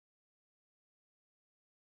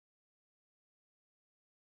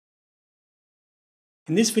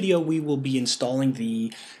In this video, we will be installing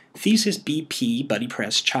the Thesis BP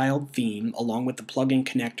BuddyPress child theme along with the plugin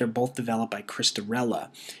connector, both developed by Christorella,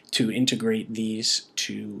 to integrate these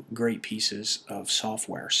two great pieces of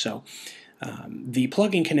software. So the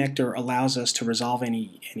plugin connector allows us to resolve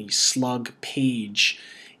any slug page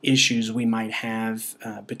issues we might have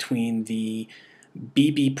between the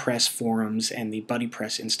BBPress forums and the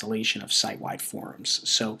BuddyPress installation of site-wide forums.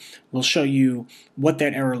 So we'll show you what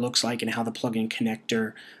that error looks like and how the plugin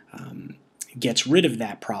connector gets rid of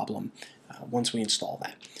that problem once we install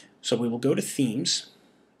that. So we will go to Themes,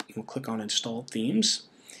 we'll click on Install Themes,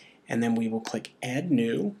 and then we will click Add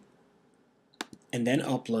New, and then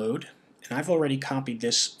Upload. And I've already copied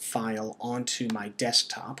this file onto my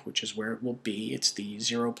desktop, which is where it will be. It's the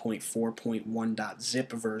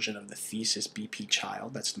 0.4.1.zip version of the Thesis BP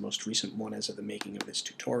child. That's the most recent one as of the making of this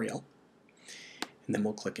tutorial. And then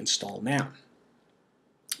we'll click Install Now.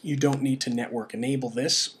 You don't need to network enable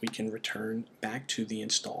this. We can return back to the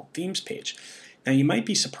Install Themes page. Now you might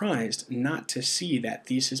be surprised not to see that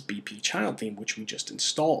Thesis BP child theme, which we just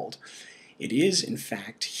installed. It is in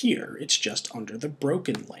fact here. It's just under the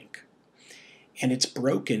broken link. And it's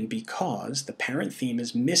broken because the parent theme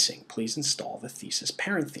is missing. Please install the Thesis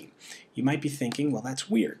parent theme. You might be thinking, well, that's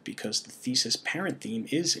weird because the Thesis parent theme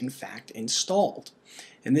is in fact installed.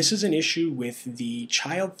 And this is an issue with the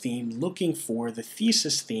child theme looking for the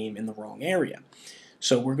Thesis theme in the wrong area.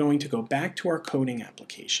 So we're going to go back to our coding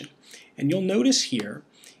application. And you'll notice here,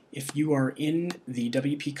 if you are in the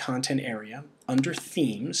WP content area under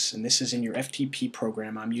Themes, and this is in your FTP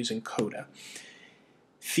program, I'm using Coda,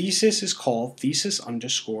 Thesis is called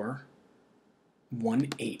Thesis_185.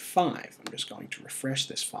 I'm just going to refresh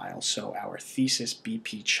this file so our Thesis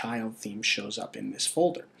BP child theme shows up in this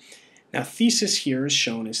folder. Now Thesis here is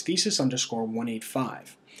shown as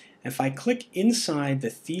Thesis_185. If I click inside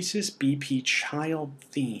the Thesis BP child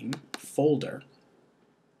theme folder,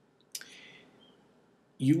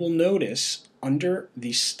 you will notice under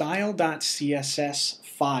the style.css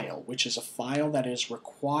file, which is a file that is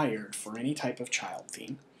required for any type of child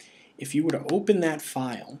theme, if you were to open that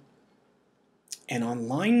file, and on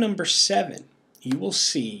line number 7, you will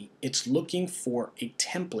see it's looking for a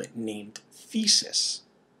template named Thesis.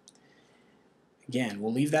 Again,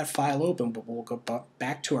 we'll leave that file open, but we'll go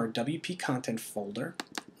back to our WP content folder,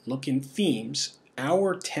 look in Themes.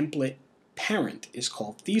 Our template parent is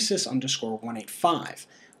called Thesis_185.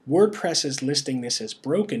 WordPress is listing this as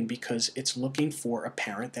broken because it's looking for a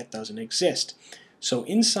parent that doesn't exist. So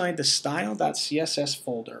inside the style.css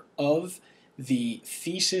folder of the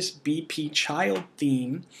Thesis BP child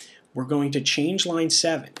theme, we're going to change line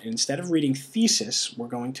 7. And instead of reading Thesis, we're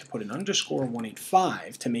going to put an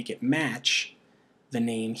 _185 to make it match the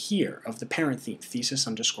name here of the parent theme,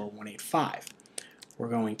 Thesis_185. We're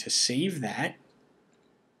going to save that,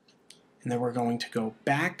 and then we're going to go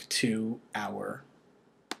back to our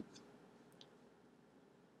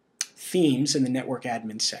Themes in the Network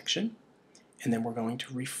Admin section, and then we're going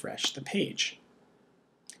to refresh the page.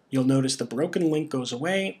 You'll notice the broken link goes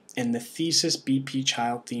away, and the Thesis BP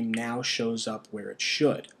child theme now shows up where it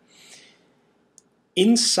should.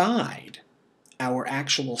 Inside our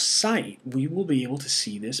actual site, we will be able to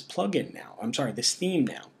see this plugin now. I'm sorry, this theme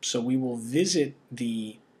now. So we will visit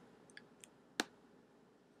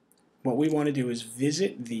what we want to do is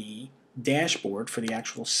visit the dashboard for the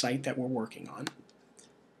actual site that we're working on.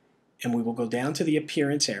 And we will go down to the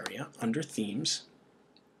appearance area under Themes.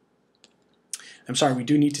 I'm sorry, we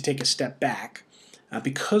do need to take a step back.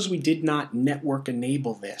 Because we did not network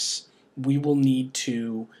enable this, we will need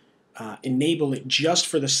to enable it just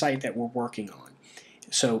for the site that we're working on.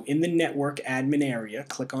 So in the network admin area,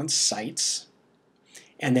 click on Sites,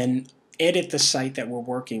 and then edit the site that we're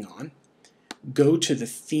working on. Go to the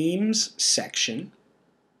Themes section,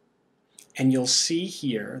 and you'll see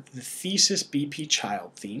here the Thesis BP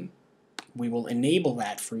child theme. We will enable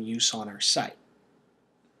that for use on our site.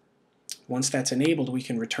 Once that's enabled, we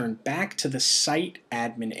can return back to the site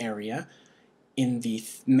admin area in the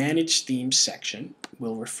Manage Themes section.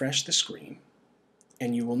 We'll refresh the screen,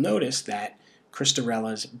 and you will notice that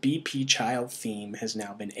Christorella's BP child theme has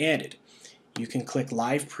now been added. You can click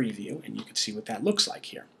Live Preview, and you can see what that looks like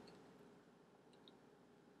here.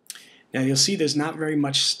 Now you'll see there's not very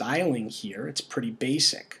much styling here. It's pretty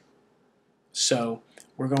basic. So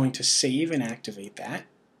we're going to save and activate that.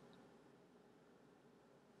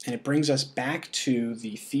 And it brings us back to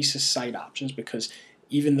the Thesis site options because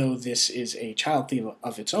even though this is a child theme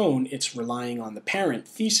of its own, it's relying on the parent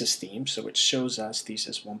Thesis theme, so it shows us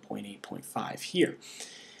Thesis 1.8.5 here.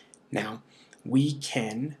 Now, we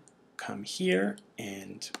can come here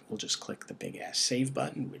and we'll just click the big ass save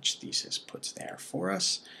button, which Thesis puts there for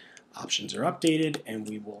us. Options are updated, and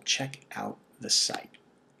we will check out the site.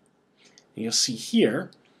 And you'll see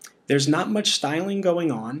here there's not much styling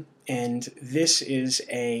going on, and this is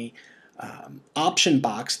a option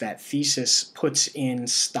box that Thesis puts in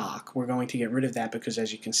stock. We're going to get rid of that because,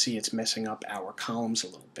 as you can see, it's messing up our columns a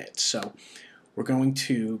little bit. So we're going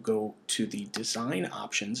to go to the design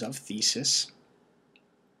options of Thesis.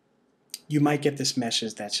 You might get this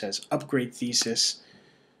message that says upgrade Thesis.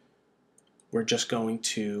 We're just going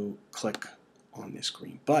to click on this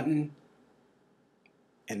green button,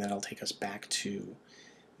 and that'll take us back to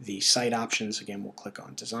the site options. Again, we'll click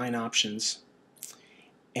on design options.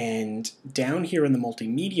 And down here in the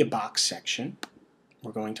multimedia box section,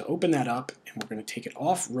 we're going to open that up, and we're going to take it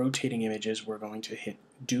off rotating images. We're going to hit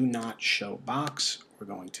do not show box. We're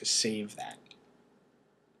going to save that.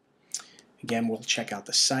 Again, we'll check out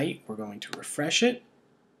the site. We're going to refresh it.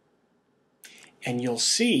 And you'll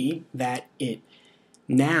see that it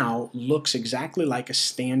now looks exactly like a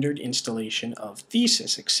standard installation of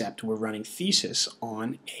Thesis, except we're running Thesis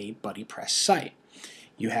on a BuddyPress site.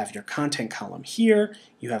 You have your content column here,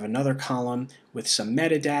 you have another column with some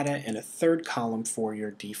metadata, and a third column for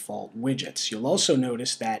your default widgets. You'll also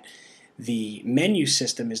notice that the menu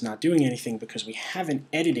system is not doing anything because we haven't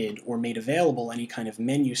edited or made available any kind of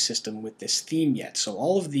menu system with this theme yet. So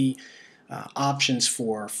all of the options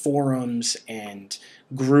for forums and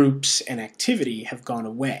groups and activity have gone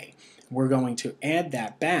away. We're going to add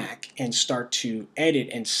that back and start to edit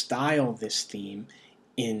and style this theme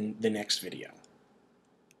in the next video.